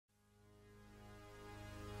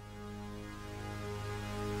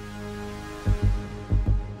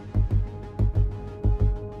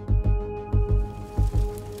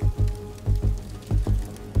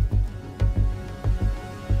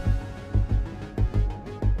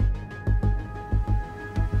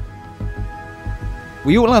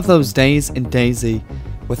We all have those days in DayZ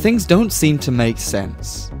where things don't seem to make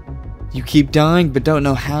sense. You keep dying but don't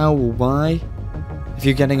know how or why, if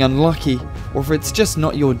you're getting unlucky or if it's just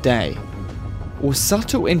not your day, or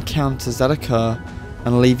subtle encounters that occur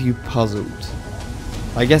and leave you puzzled.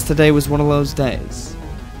 I guess today was one of those days.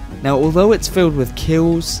 Now although it's filled with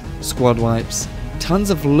kills, squad wipes, tons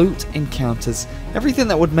of loot encounters, everything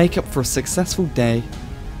that would make up for a successful day,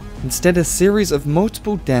 instead a series of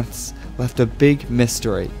multiple deaths left a big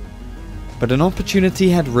mystery. But an opportunity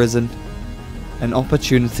had risen, an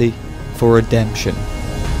opportunity for redemption.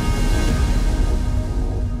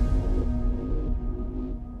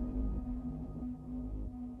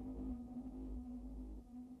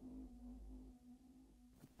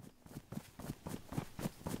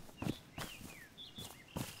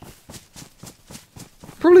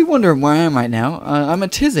 Probably wondering where I am right now. I'm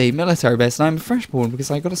at DayZ military base and I'm a freshborn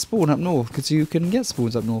because I got a spawn up north because you can get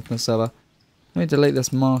spawns up north in the server. Let me delete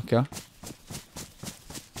this marker.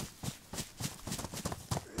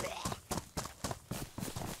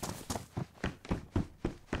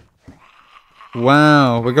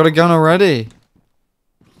 Wow, we got a gun already.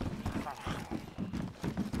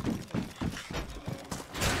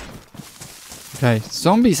 Okay,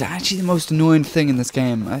 zombies are actually the most annoying thing in this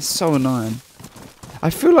game. That's so annoying. I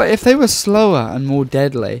feel like if they were slower and more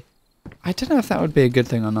deadly, I don't know if that would be a good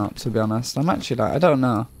thing or not, to be honest. I'm actually like, I don't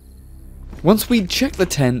know. Once we'd checked the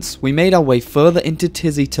tents, we made our way further into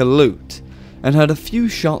DayZ to loot, and heard a few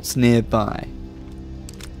shots nearby.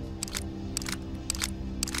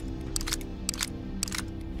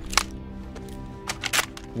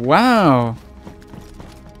 Wow!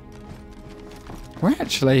 We're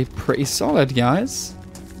actually pretty solid, guys.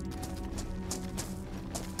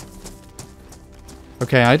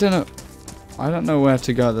 Okay, I don't know where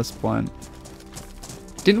to go at this point.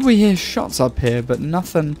 Didn't we hear shots up here, but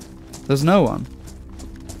nothing? There's no one.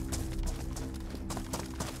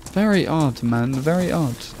 Very odd, man. Very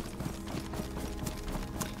odd.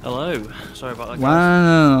 Hello. Sorry about that.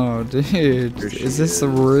 Wow, dude. Is this a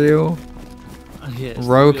real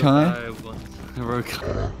Rokai?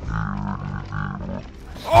 Rokai.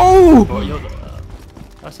 Oh!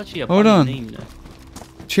 That's actually a Hold on. name, though.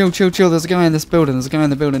 Chill, chill, chill. There's a guy in this building. There's a guy in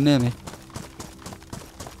the building near me.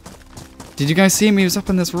 Did you guys see him? He was up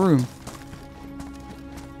in this room.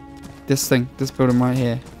 This thing. This building right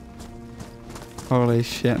here. Holy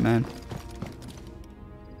shit, man.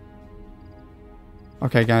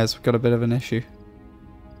 Okay, guys. We've got a bit of an issue.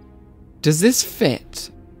 Does this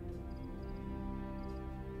fit?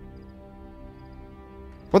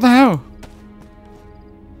 What the hell?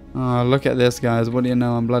 Oh, look at this, guys. What do you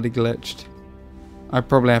know? I'm bloody glitched. I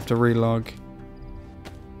probably have to relog.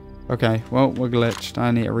 Okay, well, we're glitched.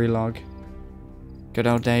 I need to relog. Good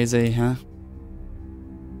old DayZ, huh?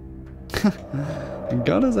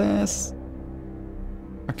 Got his ass.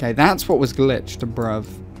 Okay, that's what was glitched, bruv.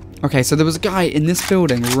 Okay, so there was a guy in this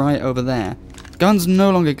building right over there. Gun's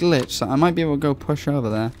no longer glitched, so I might be able to go push over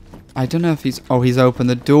there. I don't know if he's... Oh, he's opened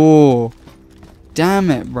the door. Damn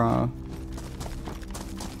it, bro.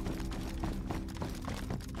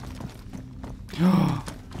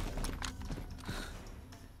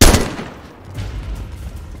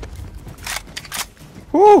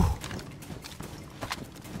 Woo!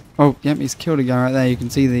 Oh, yep, he's killed a guy right there. You can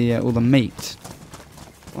see the all the meat.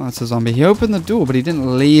 Well, that's a zombie. He opened the door, but he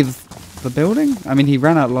didn't leave the building. I mean, he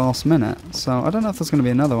ran out last minute, so I don't know if there's going to be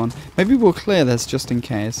another one. Maybe we'll clear this just in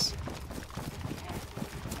case.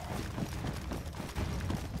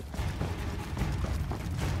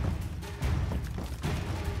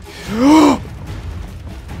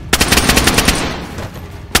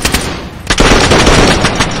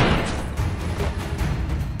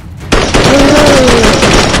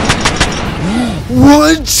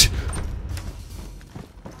 What?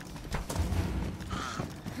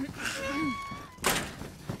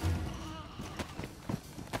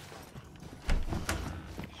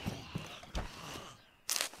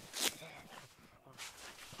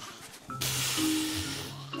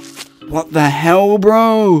 What the hell,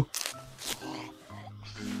 bro?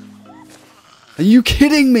 Are you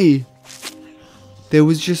kidding me? There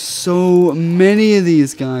was just so many of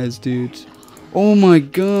these guys, dude. Oh my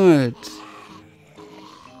god.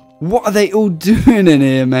 What are they all doing in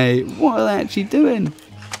here, mate? What are they actually doing?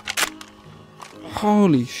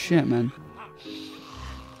 Holy shit, man.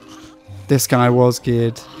 This guy was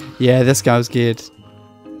geared. Yeah, this guy was geared.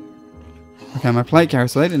 Okay, my plate carrier,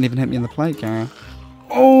 so they didn't even hit me in the plate carrier.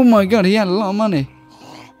 Oh my god, he had a lot of money.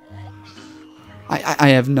 I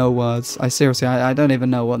have no words. I seriously, I don't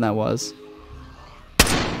even know what that was.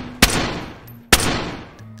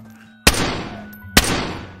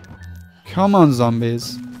 Come on,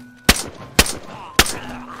 zombies.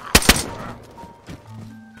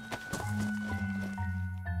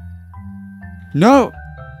 No!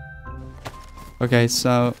 Okay,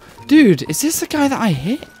 so... Dude, is this the guy that I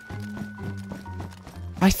hit?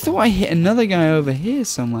 I thought I hit another guy over here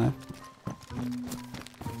somewhere.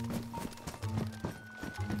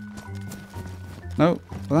 Nope.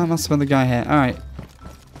 Well, that must have been the guy here. Alright.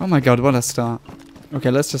 Oh my god, what a start. Okay,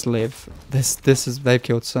 let's just live. This is... They've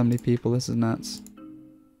killed so many people. This is nuts.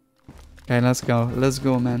 Okay, let's go. Let's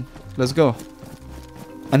go, man. Let's go.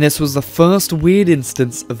 And this was the first weird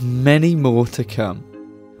instance of many more to come.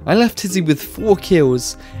 I left Tizzy with 4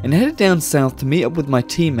 kills and headed down south to meet up with my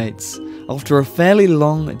teammates after a fairly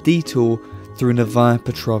long detour through Novaya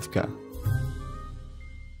Petrovka.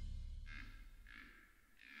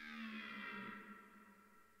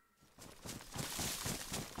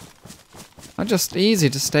 Just easy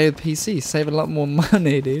to stay with PC, save a lot more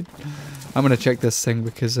money, dude. I'm gonna check this thing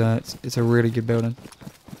because it's a really good building.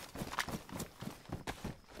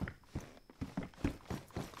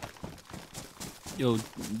 Yo,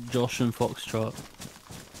 Josh and Foxtrot.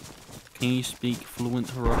 Can you speak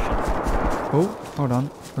fluent Russian? Oh, hold on.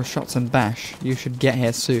 For shots and bash. You should get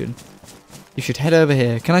here soon. You should head over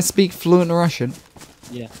here. Can I speak fluent Russian?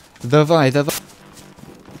 Yeah. Давай.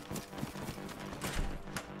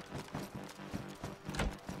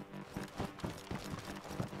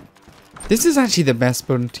 This is actually the best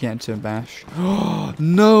building to get into a bash. Oh,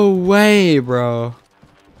 no way, bro.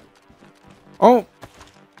 Oh.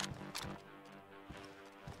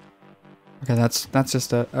 Okay, that's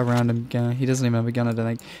just a random guy. He doesn't even have a gun, I don't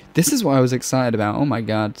think. This is what I was excited about. Oh my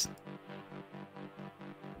god.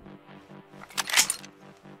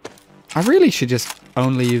 I really should just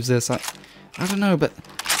only use this. I don't know, but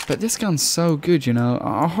this gun's so good, you know.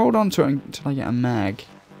 I'll hold on to it until I get a mag.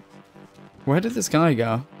 Where did this guy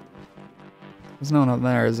go? There's no one up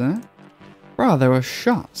there, is there? Bro, there were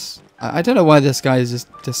shots. I don't know why this guy just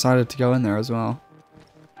decided to go in there as well.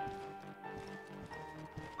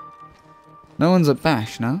 No one's at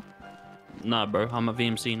Bash, no? Nah, bro. I'm a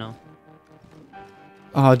VMC now.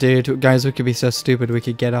 Oh, dude. Guys, we could be so stupid we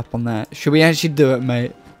could get up on that. Should we actually do it,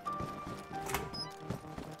 mate?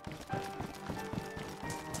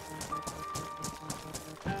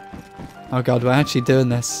 Oh god, we're actually doing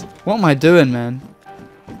this. What am I doing, man?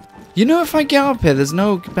 You know, if I get up here, there's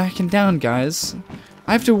no backing down, guys.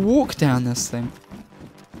 I have to walk down this thing.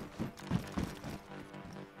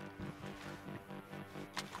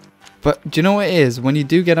 But do you know what it is? When you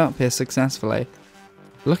do get up here successfully,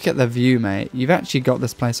 look at the view, mate. You've actually got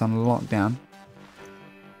this place on lockdown.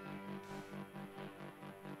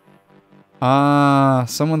 Ah,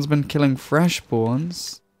 someone's been killing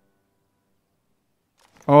freshborns.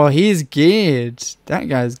 Oh, he's geared. That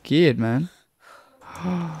guy's geared, man.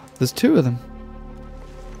 There's 2 of them.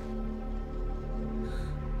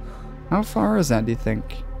 How far is that, do you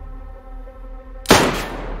think?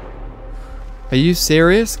 Are you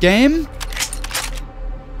serious, game?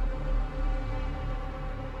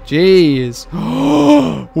 Jeez.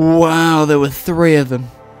 Wow, there were 3 of them.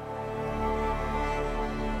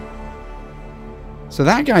 So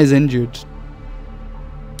that guy's injured.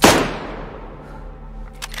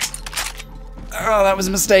 Oh, that was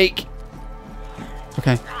a mistake.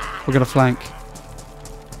 Okay, we're gonna flank.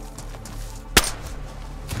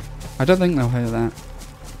 I don't think they'll hit that.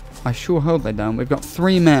 I sure hope they don't. We've got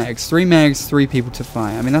 3 mags. 3 mags, 3 people to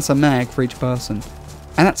fight. I mean, that's a mag for each person.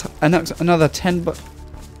 And that's another 10 bu-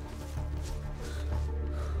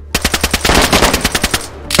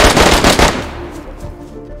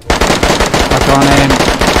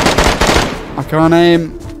 I can't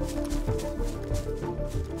aim.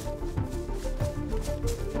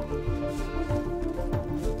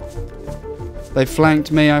 They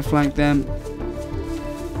flanked me, I flanked them.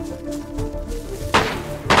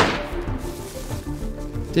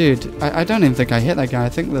 Dude, I don't even think I hit that guy. I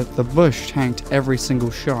think that the bush tanked every single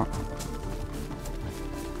shot.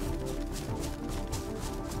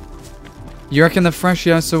 You reckon the fresh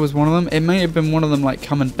Yoso was one of them? It may have been one of them, like,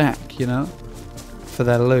 coming back, you know? For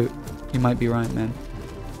their loot. You might be right, man.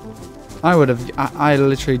 I would have... I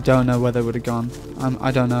literally don't know where they would have gone.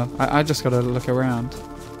 I don't know. I just gotta look around.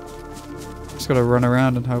 Just gotta run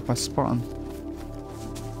around and hope I spot them.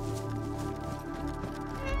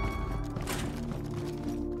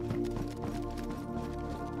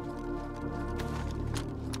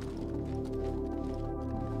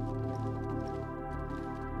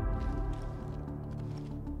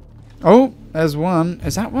 Oh, there's one.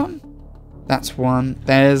 Is that one? That's one.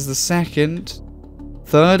 There's the second.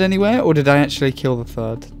 Third anywhere? Or did I actually kill the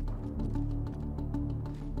third?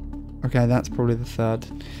 Okay, that's probably the third.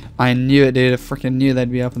 I knew it, dude. I freaking knew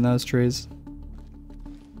they'd be up in those trees.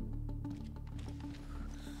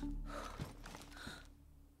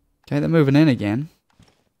 Okay, they're moving in again.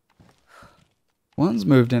 One's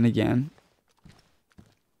moved in again.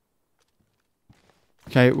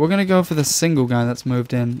 Okay, we're gonna go for the single guy that's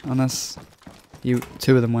moved in, unless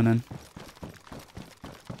two of them went in.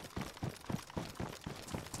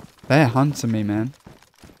 They're hunting me, man.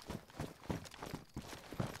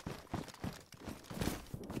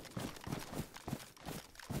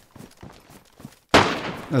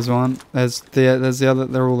 There's one. There's the other.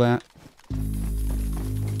 They're all there.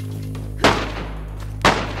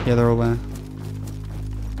 Yeah, they're all there.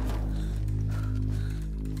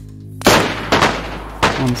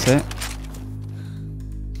 One set.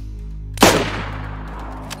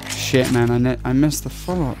 Shit, man! I missed the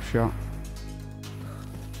follow-up shot.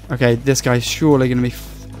 Okay, this guy's surely gonna be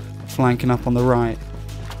flanking up on the right.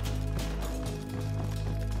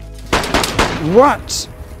 What?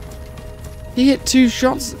 He hit 2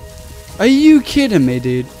 shots? Are you kidding me,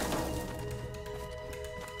 dude?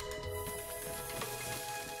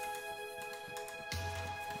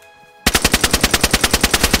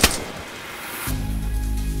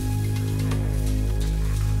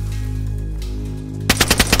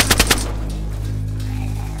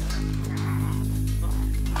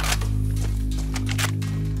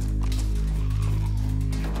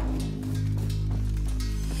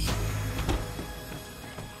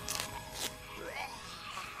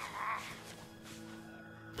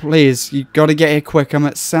 Please, you gotta get here quick. I'm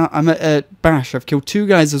at Bash. I've killed 2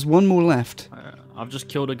 guys. There's 1 more left. I've just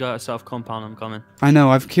killed a guy at South Compound. I'm coming. I know.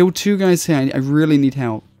 I've killed 2 guys here. I really need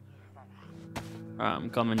help. Alright, I'm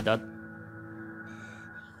coming, Dad.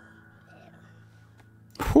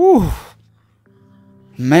 Whew.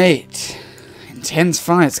 Mate. Intense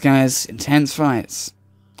fights, guys. Intense fights.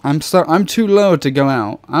 I'm too low to go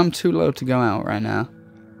out. I'm too low to go out right now.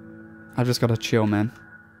 I've just gotta chill, man.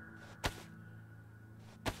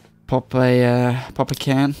 Pop a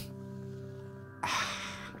can.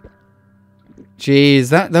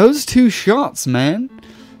 Jeez, those 2 shots, man.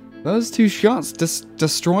 Those 2 shots just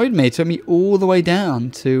destroyed me. Took me all the way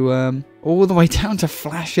down to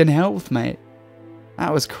flash in health, mate.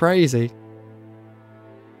 That was crazy.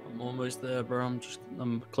 I'm almost there, bro.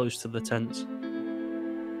 I'm close to the tents.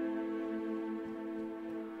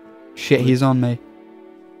 Shit, he's on me.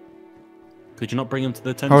 Could you not bring him to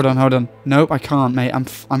the tent? Hold on. Nope, I can't, mate.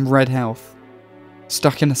 I'm red health.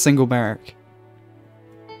 Stuck in a single barrack.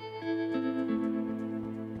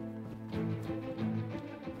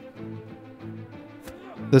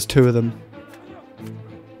 There's 2 of them.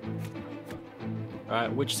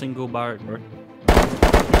 Alright, which single barrack, bro?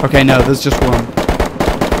 Okay, no, there's just 1.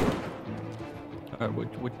 Alright,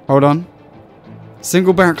 which? Hold on.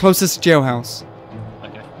 Single barrack closest jailhouse.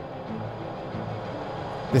 Okay.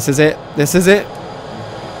 This is it. This is it.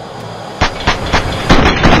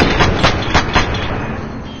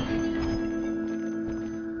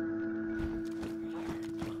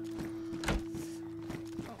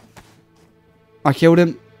 I killed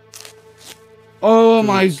him. Oh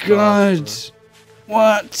my god.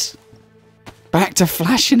 What? Back to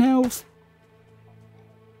flashing health.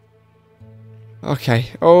 Okay.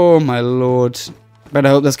 Oh my lord. Better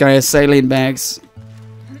hope this guy has saline bags.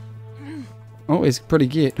 Oh, he's pretty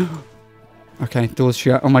good. Okay, door's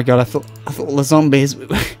shut. Oh my god, I thought the zombies.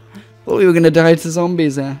 Thought we were gonna die to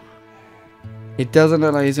zombies there. It doesn't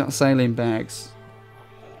look like he's got saline bags.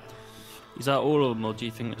 Is that all of them, or do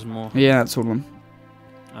you think there's more? Yeah, that's all of them.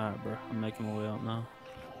 Alright, bro. I'm making my way up now.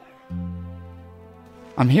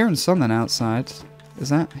 I'm hearing something outside. Is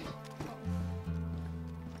that?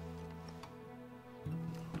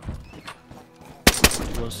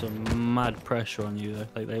 There was some mad pressure on you, though.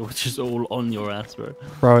 Like, they were just all on your ass, bro.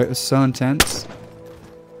 Bro, it was so intense.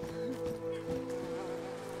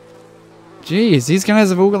 Jeez, these guys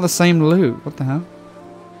have all got the same loot. What the hell?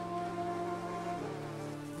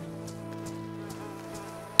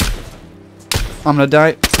 I'm gonna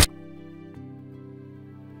die.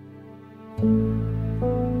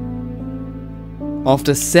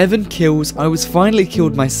 After 7 kills, I was finally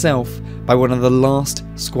killed myself by one of the last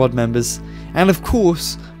squad members. And of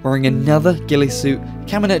course, wearing another ghillie suit,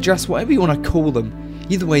 cabinet dress, whatever you want to call them.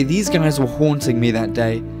 Either way, these guys were haunting me that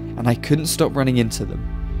day, and I couldn't stop running into them.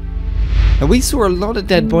 Now, we saw a lot of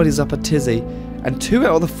dead bodies up at Tizzy, and 2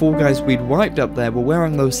 out of the 4 guys we'd wiped up there were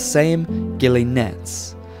wearing those same ghillie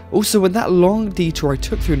nets. Also, with that long detour I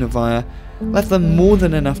took through Novaya, left them more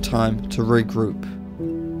than enough time to regroup.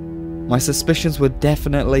 My suspicions were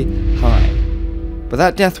definitely high. But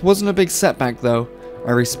that death wasn't a big setback though. I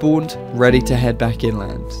respawned, ready to head back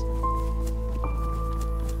inland.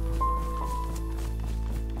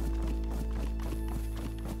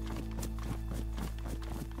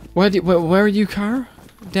 Where are you, Kara?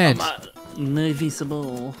 Dead. I'm at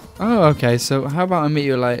Novisible. Oh, okay. So how about I meet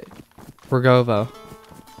you like Rogovo?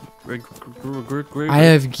 I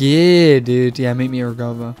have gear, dude. Yeah, meet me at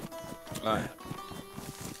Rogovo. Alright.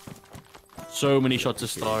 So many shots of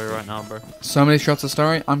Starry right now, bro. So many shots of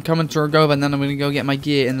Starry. I'm coming to Rogovo, and then I'm gonna go get my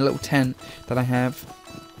gear in the little tent that I have.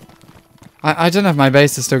 I don't know if my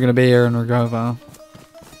base is still gonna be here in Rogovo.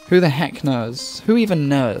 Who the heck knows? Who even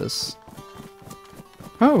knows?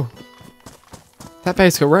 Oh. That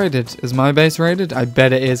base got raided. Is my base raided? I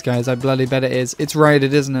bet it is, guys. I bloody bet it is. It's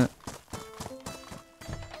raided, isn't it?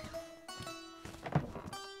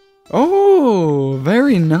 Oh,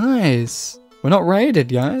 very nice. We're not raided,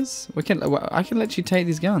 guys. I can let you take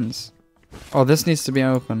these guns. Oh, this needs to be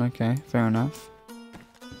open. Okay, fair enough.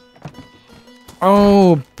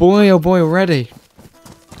 Oh boy, already.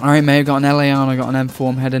 Alright, mate, I've got an LAR and I got an M4.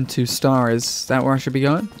 I'm heading to Star. Is that where I should be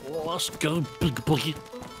going? Let's go, big boy.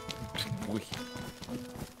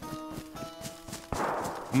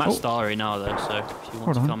 I'm at Starry now, though, so if you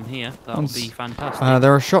want to come here, that would be fantastic.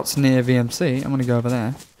 There are shots near VMC. I'm going to go over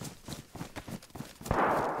there.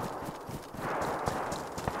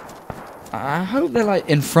 I hope they're like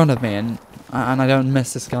in front of me and I don't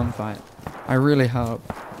miss this gunfight. I really hope.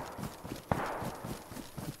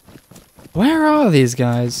 Where are these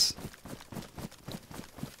guys?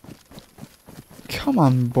 Come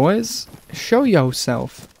on, boys. Show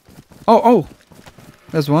yourself. Oh!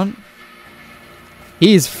 There's one.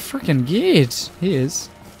 He's freaking geared. He is.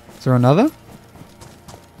 Is there another?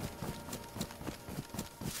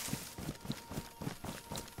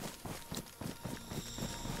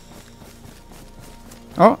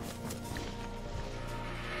 Oh.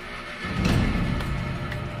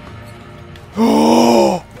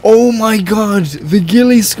 Oh my god, the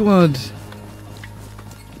ghillie squad.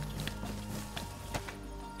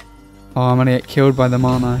 Oh, I'm gonna get killed by them,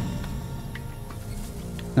 aren't I?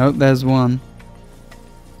 Nope, there's one.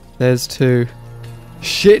 There's two.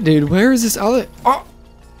 Shit, dude, where is this other? Oh!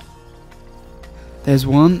 There's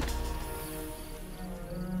one.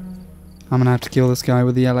 I'm gonna have to kill this guy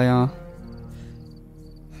with the LAR.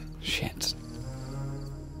 Shit.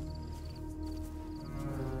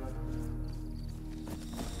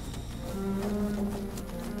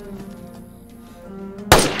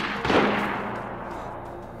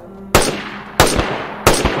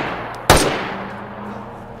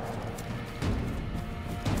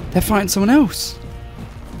 They're fighting someone else.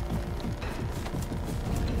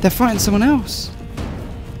 They're fighting someone else.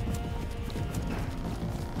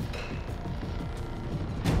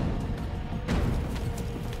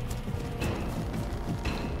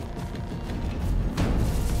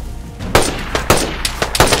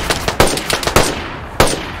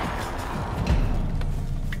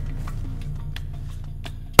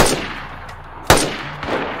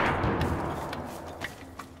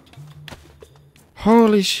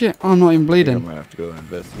 Holy shit, I'm not even bleeding. I might have to go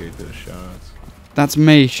investigate those shots. That's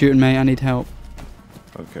me shooting, mate. I need help.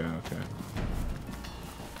 Okay.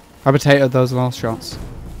 I potatoed those last shots.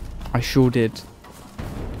 I sure did.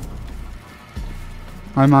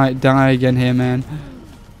 I might die again here, man.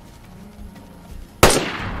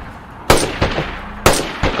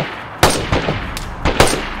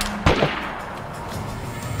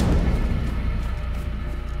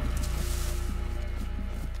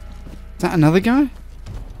 Is that another guy?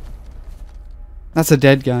 That's a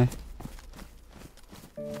dead guy.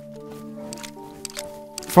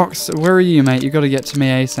 Fox, where are you, mate? You got to get to me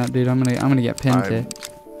ASAP, dude. I'm gonna get pinned here.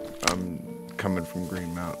 I'm coming from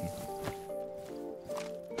Green Mountain.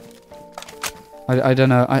 I don't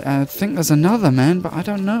know. I think there's another, man, but I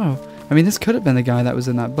don't know. I mean, this could have been the guy that was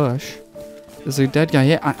in that bush. There's a dead guy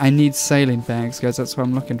here. I need sailing bags, guys. That's what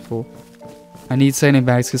I'm looking for. I need sailing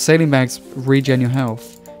bags because sailing bags regen your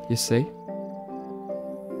health. You see?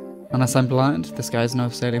 Unless I'm blind, this guy's no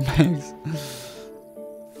sailing bags.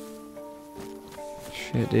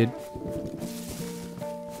 Shit, dude.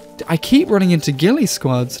 I keep running into ghillie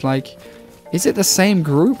squads. Like, is it the same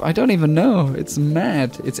group? I don't even know. It's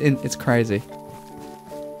mad. It's crazy.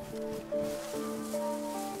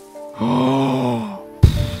 Oh!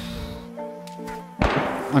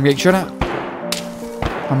 I'm getting shot at.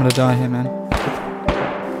 I'm gonna die here, man.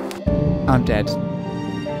 I'm dead.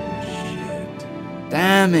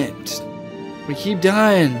 Damn it. We keep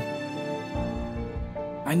dying.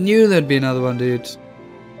 I knew there'd be another one, dude.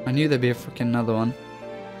 I knew there'd be a freaking another one.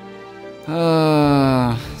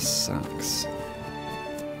 Ah, sucks.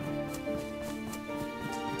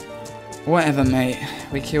 Whatever, mate.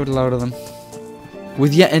 We killed a load of them.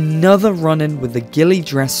 With yet another run-in with the ghillie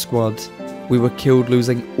dress squad, we were killed,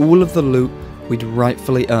 losing all of the loot we'd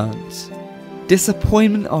rightfully earned.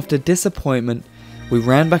 disappointment after disappointment, we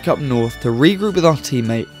ran back up north to regroup with our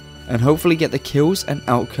teammate and hopefully get the kills and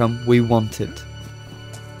outcome we wanted.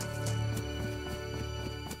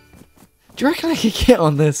 Do you reckon I could get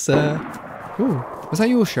on this, Ooh, was that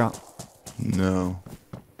your shot? No.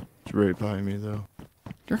 It's right by me, though.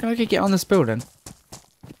 Do you reckon I could get on this building?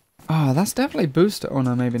 Ah, that's definitely boosted. Oh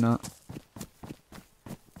no, maybe not.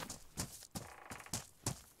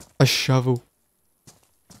 A shovel.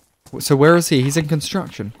 So where is he? He's in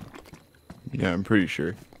construction. Yeah, I'm pretty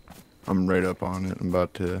sure. I'm right up on it. I'm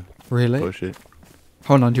about to push it.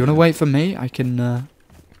 Hold on, do you want to wait for me? I can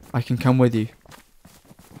come with you.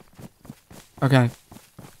 Okay.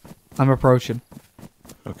 I'm approaching.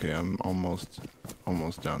 Okay, I'm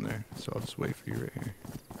almost down there. So I'll just wait for you right here.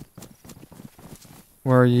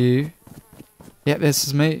 Where are you? Yep, this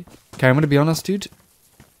is me. Okay, I'm gonna be honest, dude.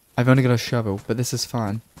 I've only got a shovel, but this is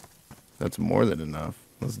fine. That's more than enough.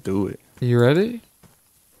 Let's do it. Are you ready?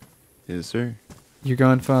 Yes, sir. You're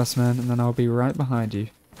going first, man, and then I'll be right behind you.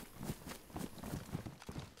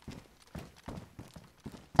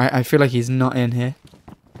 I feel like he's not in here.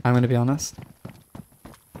 I'm gonna be honest.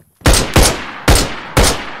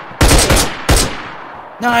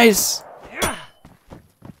 Nice!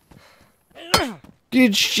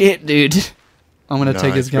 Good shit, dude. I'm gonna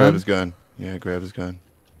take his gun. Grab his gun. Yeah, grab his gun.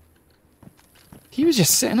 He was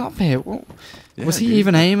just sitting up here. What? Yeah, Was he dude.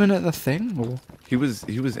 even aiming at the thing? Or? He was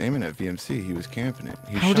aiming at VMC. He was camping it.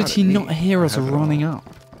 He How shot did at he me. not hear I us have it running all.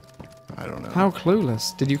 up? I don't know. How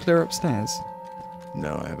clueless. Did you clear upstairs?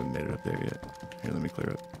 No, I haven't made it up there yet. Here, let me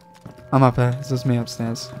clear up. I'm up there. It's just me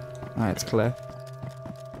upstairs. Alright, it's clear.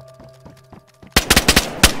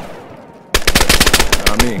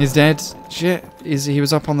 Not me. He's dead. Shit. He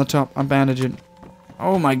was up on the top. I'm bandaging.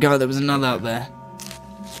 Oh my god, there was another up there.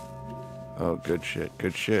 Oh, good shit.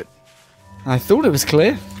 Good shit. I thought it was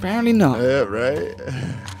clear. Apparently not. Yeah, right?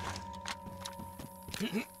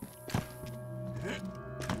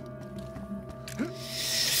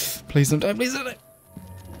 Please don't die. Please don't die.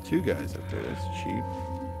 Two guys up there. That's cheap.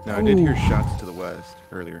 Now, I did hear shots to the west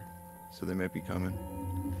earlier, so they might be coming.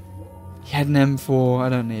 He had an M4. I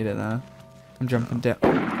don't need it though. I'm jumping down.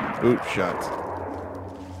 Oop, shots.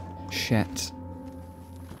 Shit.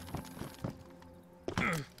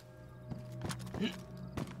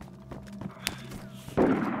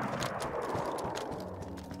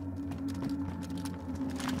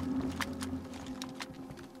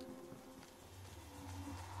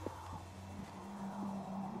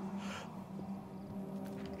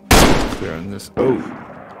 They're on this. Oh,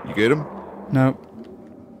 you get him? Nope.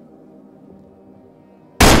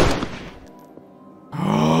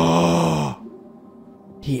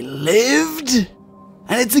 He lived?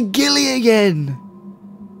 And it's a ghillie again!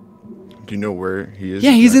 Do you know where he is?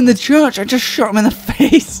 Yeah, he's in the church. I just shot him in the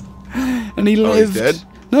face. And he Oh, lived. he's dead?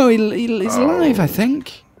 No, he's alive, I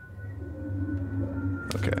think.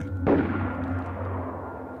 Okay.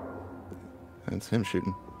 That's him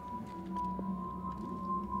shooting.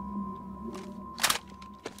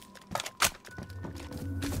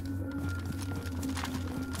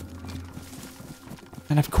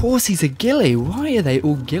 And of course he's a ghillie. Why are they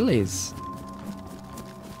all ghillies?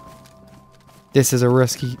 This is a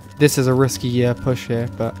risky push here,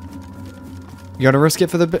 but you gotta risk it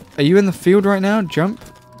for the bit. Are you in the field right now? Jump.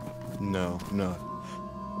 No.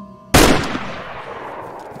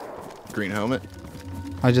 Green helmet.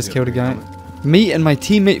 I just Yeah, killed a green guy. helmet. Me and my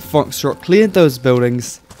teammate Foxtrot cleared those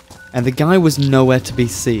buildings, and the guy was nowhere to be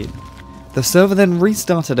seen. The server then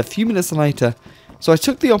restarted a few minutes later, so I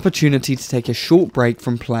took the opportunity to take a short break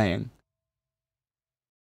from playing.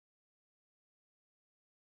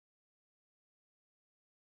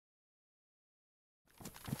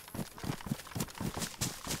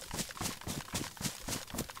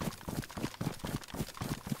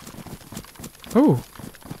 Oh,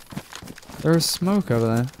 there's smoke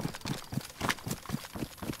over there.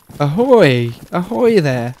 Ahoy! Ahoy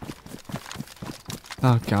there!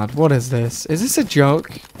 Oh god, what is this? Is this a joke?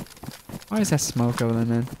 Why is there smoke over there,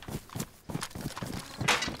 man?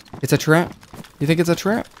 It's a trap? You think it's a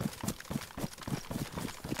trap?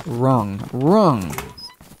 Wrong. Wrong!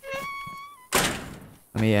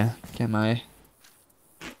 Let me, get my...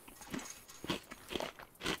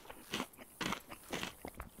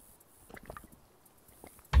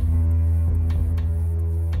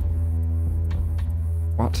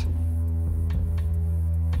 What?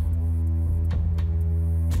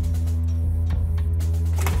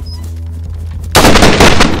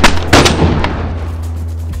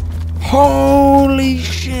 Holy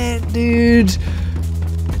shit, dude!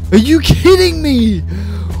 Are you kidding me?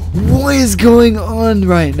 What is going on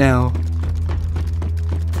right now?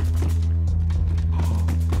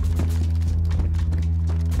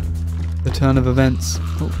 the turn of events.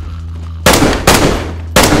 Oh.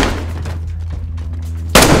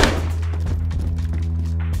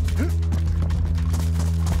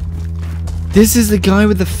 This is the guy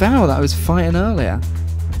with the foul that I was fighting earlier.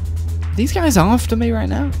 These guys are after me right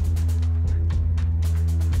now.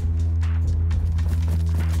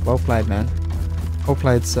 Well played, man. Well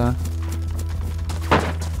played, sir.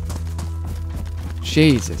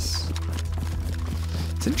 Jesus.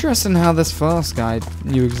 It's interesting how this first guy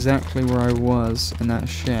knew exactly where I was in that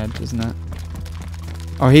shed, isn't it?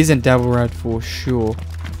 Oh, he's in double red for sure.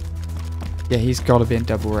 Yeah, he's got to be in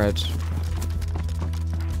double red.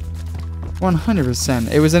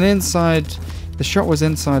 100%. It was an inside... The shot was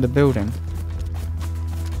inside a building.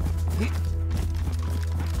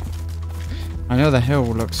 I know the hill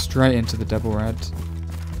will look straight into the double red.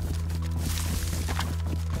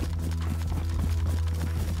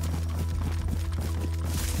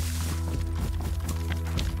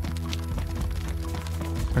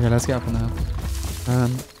 Okay, let's get up on the hill.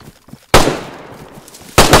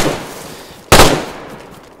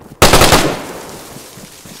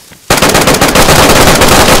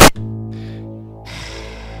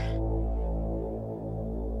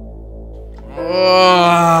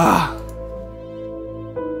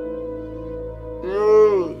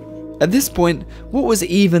 At this point, what was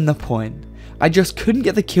even the point? I just couldn't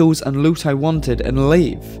get the kills and loot I wanted and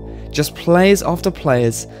leave. Just players after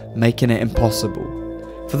players making it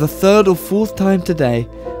impossible. For the third or fourth time today,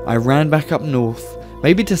 I ran back up north,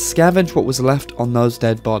 maybe to scavenge what was left on those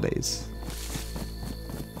dead bodies.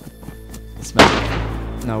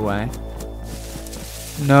 No way.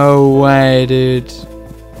 No way, dude.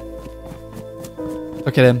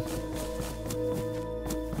 Look at him.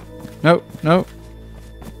 No, no.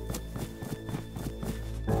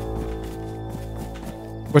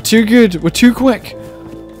 We're too good. We're too quick.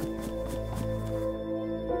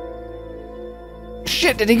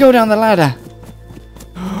 Shit, did he go down the ladder?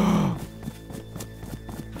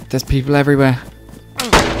 There's people everywhere.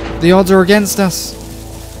 The odds are against us.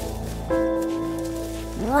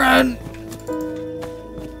 Run!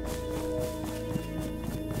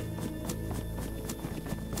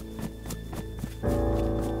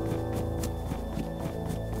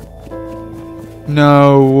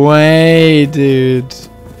 No way, dude.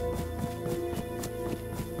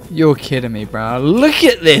 You're kidding me, bro. Look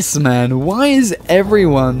at this, man. Why is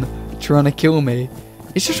everyone trying to kill me?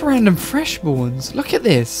 It's just random freshborns. Look at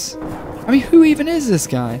this. I mean, who even is this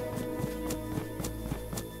guy?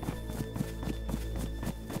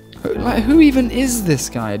 Like, who even is this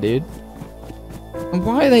guy, dude? And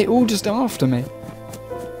why are they all just after me?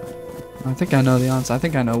 I think I know the answer. I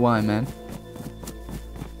think I know why, man.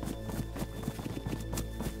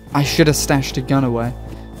 I should have stashed a gun away.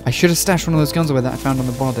 I should have stashed one of those guns away that I found on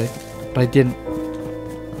the body, but I didn't.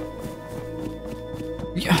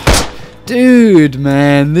 Yeah. Dude,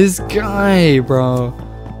 man, this guy, bro.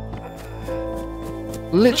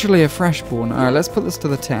 Literally a freshborn. Alright, let's put this to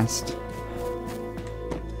the test.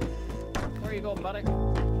 Where are you going, buddy?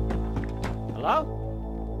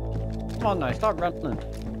 Hello? Come on now, stop running.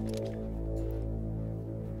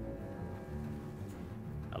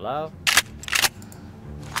 Hello?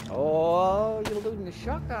 Oh, you're looting the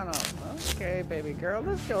shotgun off. Okay, baby girl,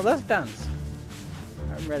 let's go, let's dance.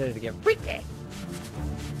 I'm ready to get freaky.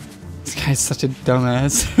 This guy's such a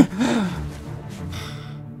dumbass.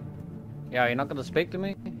 Yeah, you're not gonna speak to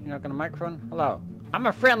me? You're not gonna microphone? Hello. I'm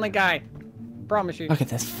a friendly guy. Promise you. Look at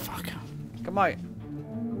this fucker. Come out.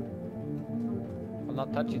 I'll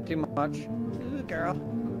not touch you too much. Ooh, girl.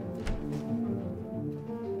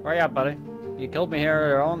 Where you at, buddy? You killed me here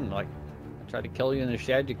earlier on, like. Tried to kill you in the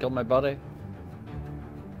shed, you killed my buddy.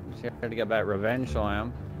 Just here to get back revenge, so I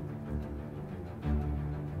am.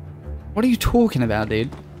 What are you talking about,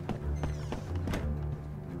 dude?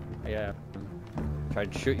 Yeah.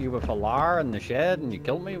 Tried to shoot you with a LAR in the shed and you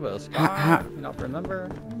killed me with a scar. You not remember?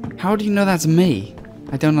 How do you know that's me?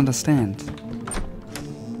 I don't understand.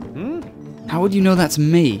 Hmm? How would you know that's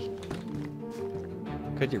me?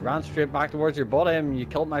 Because you ran straight back towards your body and you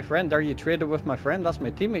killed my friend. There you traded with my friend. That's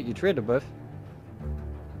my teammate you traded with.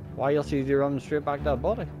 Why else did you run straight back to that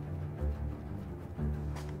body?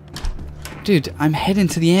 Dude, I'm heading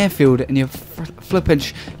to the airfield and you're flipping.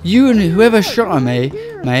 You and whoever shot at me,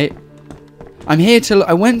 mate. I'm here till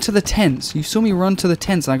I went to the tents. You saw me run to the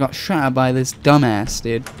tents and I got shot at by this dumbass,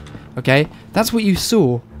 dude. Okay? That's what you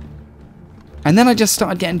saw. And then I just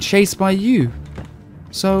started getting chased by you.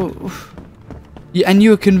 So... Yeah, and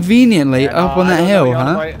you were conveniently up on that hill,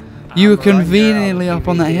 huh? You were conveniently up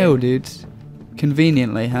on that hill, dude.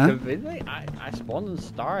 Conveniently, huh? Conveniently, I spawned in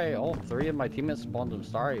Starry. All 3 of my teammates spawned in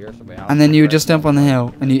Starry here, so we have. And then you were just up on the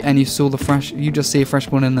hill, and you saw the fresh. You just see a fresh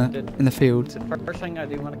one in the field. The first thing I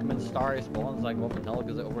do when I come in Starry spawns like up in hill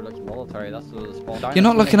because it overlooks military. That's the spawn. You're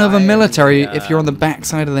not looking over military if you're on the back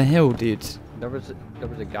side of the hill, dude. There was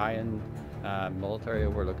a guy in military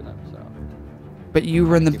overlooking it, so. But you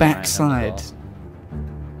were in the Keep an eye on him back as side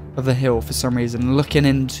well. of the hill for some reason, looking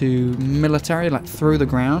into military, like through the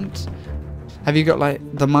ground. Have you got like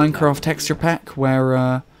the Minecraft texture pack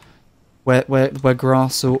where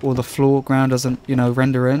grass or the floor ground doesn't, you know,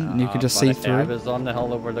 render in and you can just see I through? was on the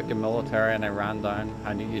hill overlooking military and I ran down.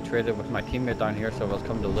 I knew you traded with my teammate down here, so I was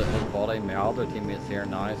coming to loot his body. My other teammate's here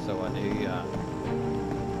now, so I knew you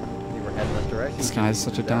were heading this direction. This guy's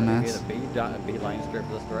such a dumbass. A beeline straight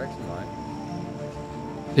for this direction, right?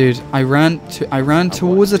 Dude, I ran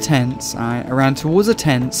towards the tents. I ran towards the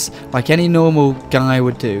tents like any normal guy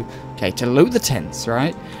would do. Okay, to loot the tents,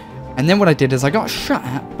 right? And then what I did is I got shot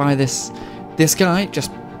at by this guy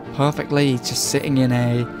just perfectly, just sitting in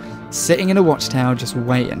a watchtower, just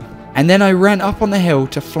waiting. And then I ran up on the hill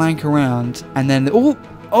to flank around, and then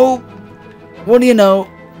oh, what do you know?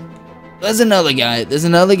 There's another guy. There's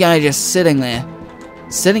another guy just sitting there,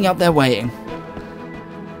 sitting up there waiting.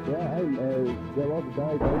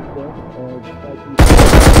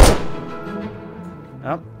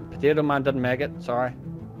 Oh, Potato Man didn't make it. Sorry.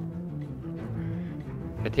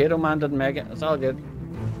 Potato Man didn't make it. It's all good.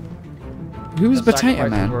 Who's The Potato sacrifice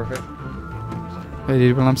is Man? worth it. Hey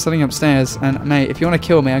dude, well I'm sitting upstairs, and mate, if you want to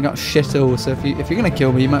kill me, I got shit all, so if you're gonna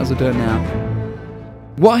kill me, you might as well do it now.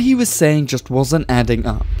 What he was saying just wasn't adding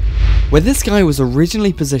up. Where this guy was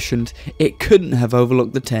originally positioned, it couldn't have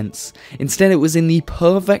overlooked the tents. Instead, it was in the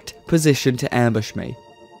perfect position to ambush me.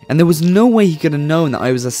 And there was no way he could have known that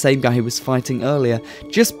I was the same guy he was fighting earlier,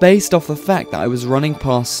 just based off the fact that I was running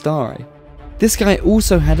past Starry. This guy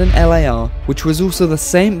also had an LAR, which was also the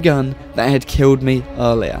same gun that had killed me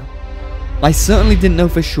earlier. I certainly didn't know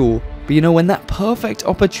for sure, but you know, when that perfect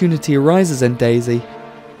opportunity arises in DayZ,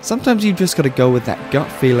 sometimes you just gotta go with that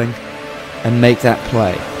gut feeling and make that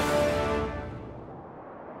play.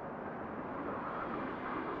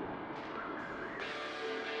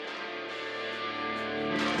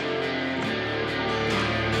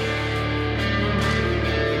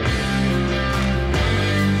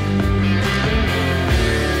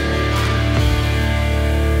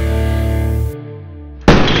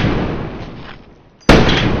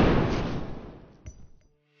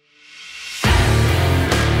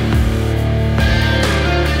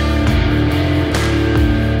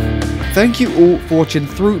 Thank you all for watching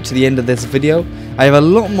through to the end of this video. I have a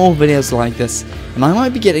lot more videos like this, and I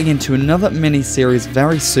might be getting into another mini-series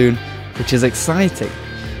very soon, which is exciting.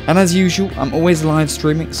 And as usual, I'm always live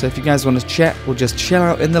streaming, so if you guys want to chat or just chill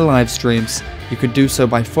out in the live streams, you could do so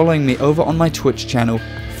by following me over on my Twitch channel,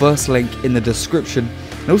 first link in the description.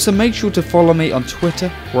 And also make sure to follow me on Twitter,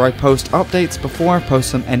 where I post updates before I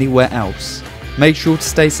post them anywhere else. Make sure to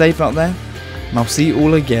stay safe out there, and I'll see you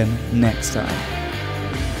all again next time.